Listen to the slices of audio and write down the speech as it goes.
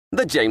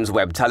The James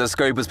Webb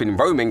Telescope has been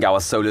roaming our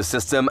solar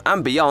system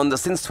and beyond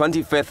since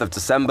 25th of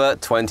December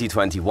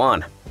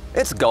 2021.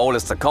 Its goal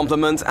is to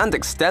complement and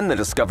extend the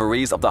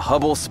discoveries of the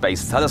Hubble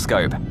Space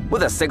Telescope.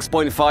 With a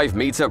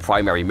 6.5-meter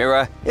primary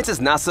mirror, it is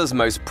NASA's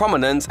most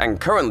prominent and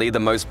currently the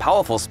most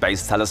powerful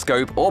space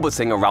telescope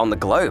orbiting around the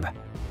globe.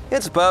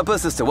 Its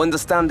purpose is to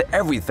understand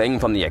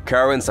everything from the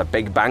occurrence of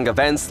Big Bang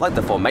events like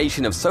the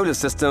formation of solar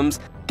systems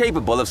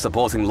capable of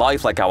supporting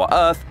life like our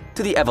Earth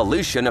to the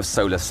evolution of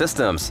solar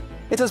systems.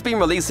 It has been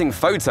releasing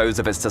photos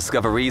of its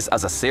discoveries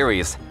as a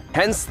series.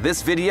 Hence,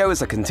 this video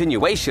is a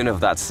continuation of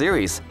that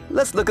series.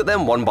 Let's look at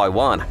them one by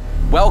one.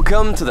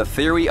 Welcome to the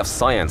Theory of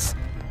Science.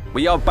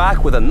 We are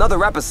back with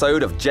another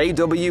episode of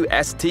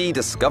JWST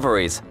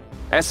Discoveries.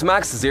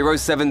 SMAX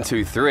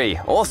 0723,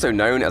 also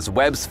known as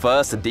Webb's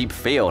first deep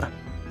field.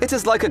 It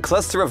is like a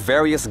cluster of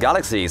various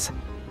galaxies.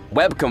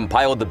 Webb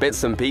compiled the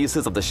bits and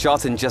pieces of the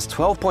shot in just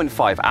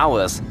 12.5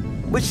 hours,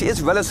 which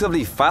is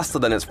relatively faster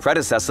than its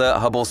predecessor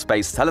Hubble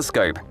Space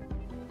Telescope,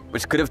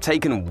 which could have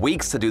taken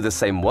weeks to do the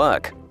same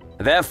work.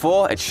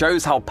 Therefore, it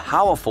shows how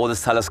powerful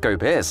this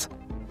telescope is.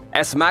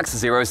 SMAX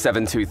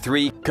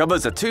 0723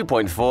 covers a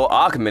 2.4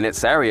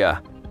 arc-minutes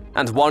area,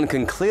 and one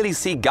can clearly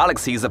see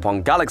galaxies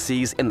upon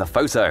galaxies in the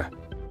photo.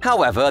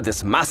 However,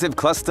 this massive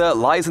cluster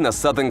lies in the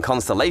southern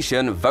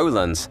constellation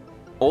Volans,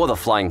 or the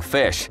Flying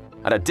Fish,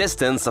 at a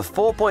distance of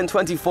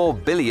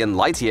 4.24 billion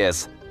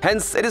light-years.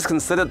 Hence, it is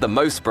considered the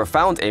most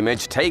profound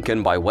image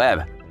taken by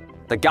Webb.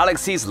 The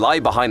galaxies lie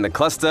behind the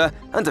cluster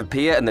and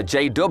appear in the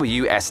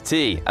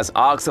JWST as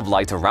arcs of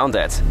light around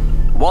it.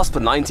 WASP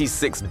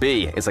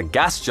 96b is a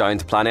gas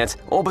giant planet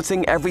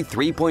orbiting every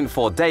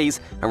 3.4 days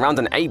around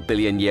an 8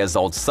 billion years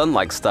old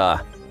sun-like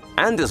star,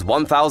 and is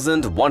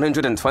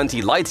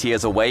 1,120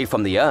 light-years away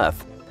from the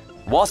Earth.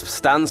 WASP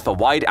stands for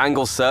Wide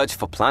Angle Search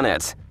for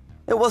Planet.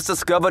 It was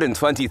discovered in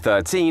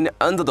 2013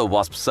 under the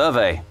WASP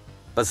survey,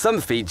 but some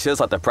features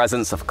like the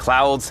presence of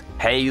clouds,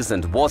 haze,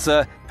 and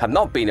water had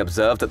not been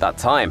observed at that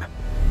time.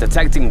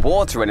 Detecting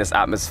water in its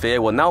atmosphere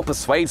will now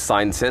persuade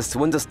scientists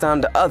to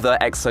understand other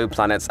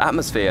exoplanets'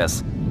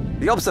 atmospheres.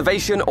 The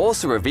observation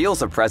also reveals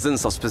the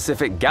presence of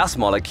specific gas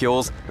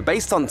molecules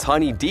based on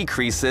tiny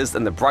decreases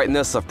in the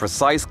brightness of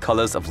precise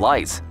colors of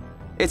light.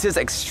 It is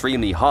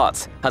extremely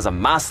hot, has a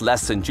mass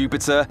less than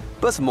Jupiter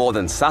but more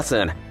than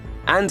Saturn,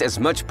 and is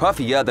much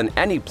puffier than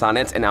any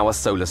planet in our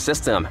solar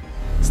system.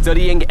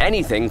 Studying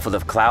anything full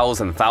of clouds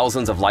and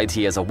thousands of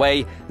light-years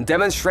away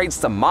demonstrates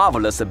the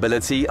marvelous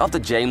ability of the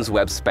James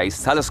Webb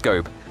Space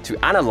Telescope to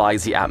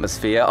analyze the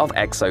atmosphere of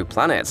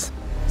exoplanets.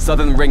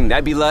 Southern Ring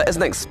Nebula is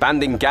an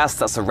expanding gas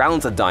that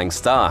surrounds a dying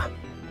star.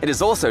 It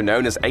is also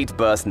known as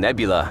 8-burst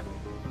nebula.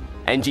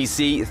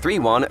 NGC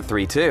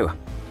 3132.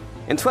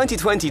 In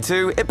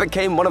 2022, it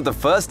became one of the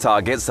first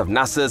targets of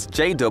NASA's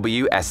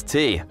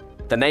JWST.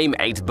 The name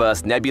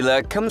 8-burst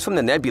nebula comes from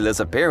the nebula's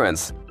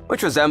appearance,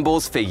 which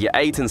resembles Figure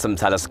 8 in some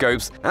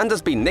telescopes and has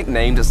been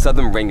nicknamed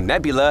Southern Ring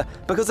Nebula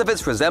because of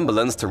its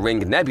resemblance to Ring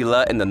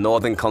Nebula in the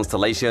northern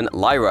constellation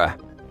Lyra.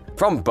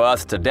 From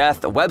birth to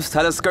death, Webb's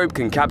telescope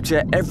can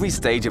capture every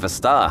stage of a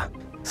star.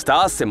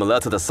 Stars similar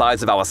to the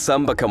size of our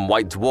Sun become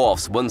white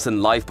dwarfs once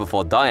in life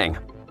before dying.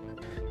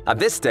 At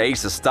this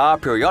stage, the star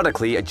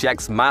periodically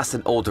ejects mass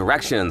in all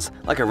directions,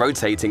 like a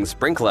rotating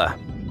sprinkler.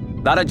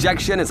 That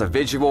ejection is a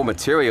visual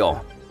material,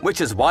 which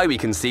is why we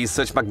can see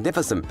such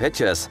magnificent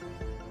pictures.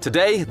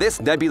 Today,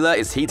 this nebula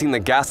is heating the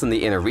gas in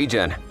the inner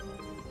region.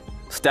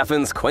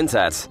 Stephan's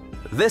Quintet.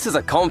 This is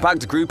a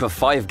compact group of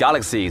 5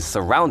 galaxies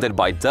surrounded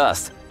by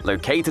dust,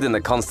 located in the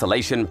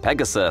constellation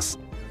Pegasus.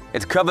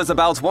 It covers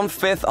about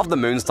 1/5 of the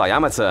Moon's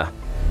diameter.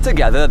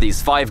 Together,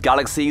 these 5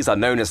 galaxies are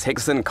known as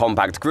Hickson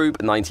Compact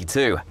Group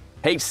 92,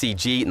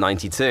 HCG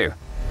 92.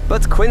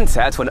 But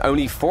Quintet when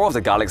only 4 of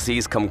the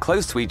galaxies come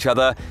close to each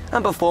other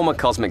and perform a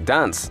cosmic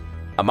dance.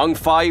 Among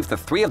 5, the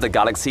 3 of the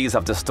galaxies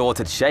have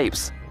distorted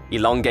shapes,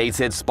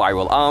 elongated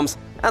spiral arms,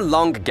 and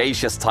long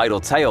gaseous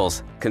tidal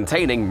tails,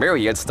 containing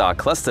myriad star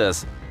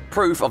clusters,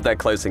 proof of their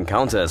close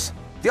encounters.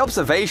 The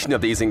observation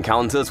of these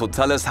encounters will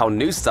tell us how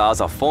new stars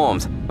are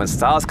formed when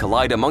stars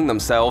collide among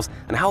themselves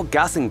and how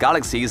gas in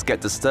galaxies get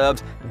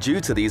disturbed due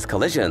to these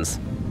collisions.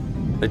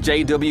 The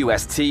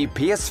JWST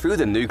pierced through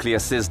the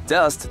nucleus's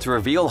dust to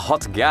reveal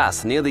hot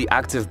gas near the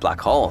active black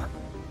hole.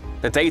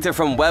 The data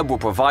from Webb will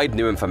provide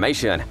new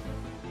information.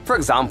 For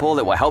example,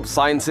 it will help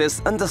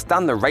scientists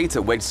understand the rate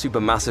at which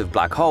supermassive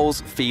black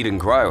holes feed and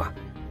grow.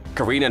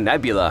 Karina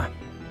Nebula,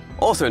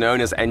 also known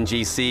as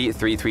NGC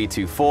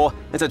 3324,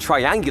 is a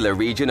triangular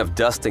region of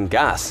dust and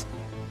gas.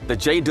 The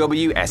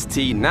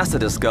JWST NASA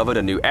discovered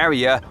a new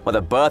area where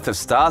the birth of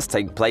stars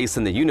take place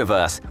in the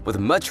universe, with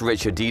much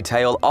richer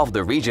detail of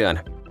the region.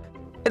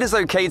 It is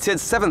located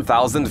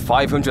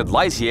 7,500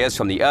 light-years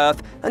from the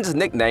Earth and is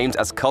nicknamed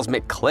as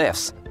Cosmic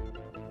Cliffs.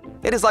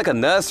 It is like a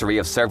nursery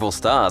of several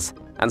stars,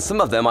 and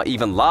some of them are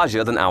even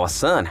larger than our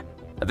Sun.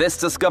 This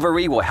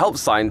discovery will help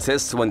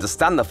scientists to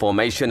understand the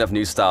formation of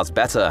new stars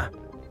better.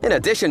 In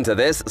addition to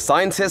this,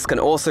 scientists can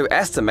also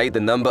estimate the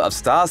number of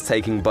stars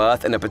taking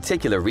birth in a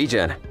particular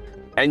region.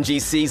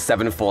 NGC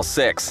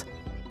 746.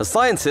 The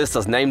scientist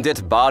has named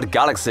it Barred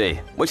Galaxy,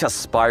 which has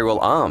spiral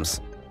arms.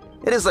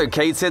 It is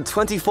located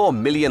 24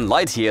 million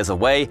light-years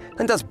away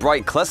and has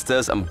bright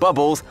clusters and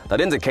bubbles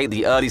that indicate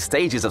the early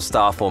stages of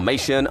star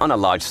formation on a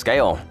large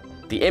scale.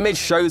 The image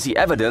shows the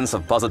evidence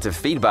of positive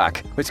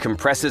feedback, which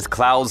compresses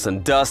clouds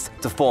and dust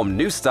to form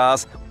new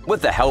stars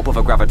with the help of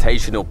a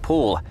gravitational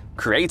pull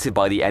created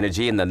by the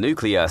energy in the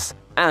nucleus,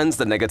 and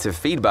the negative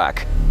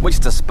feedback,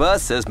 which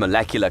disperses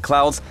molecular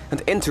clouds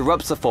and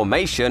interrupts the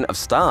formation of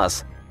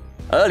stars.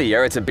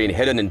 Earlier, it had been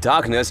hidden in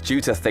darkness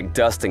due to thick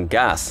dust and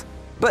gas,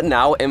 but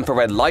now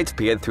infrared light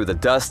peered through the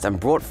dust and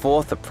brought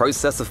forth the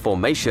process of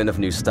formation of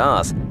new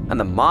stars and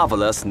the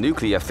marvelous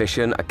nuclear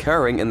fission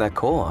occurring in their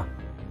core.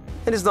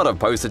 It is not a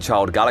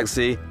poster-child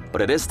galaxy,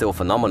 but it is still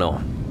phenomenal.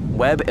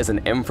 Webb is an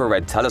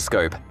infrared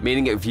telescope,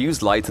 meaning it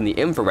views light in the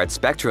infrared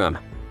spectrum.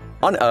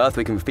 On Earth,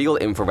 we can feel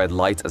infrared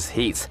light as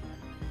heat.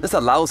 This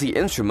allows the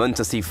instrument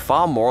to see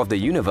far more of the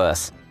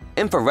universe.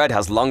 Infrared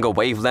has longer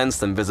wavelengths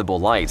than visible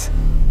light.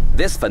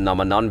 This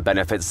phenomenon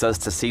benefits us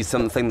to see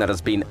something that has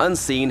been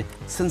unseen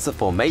since the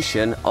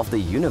formation of the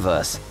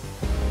universe.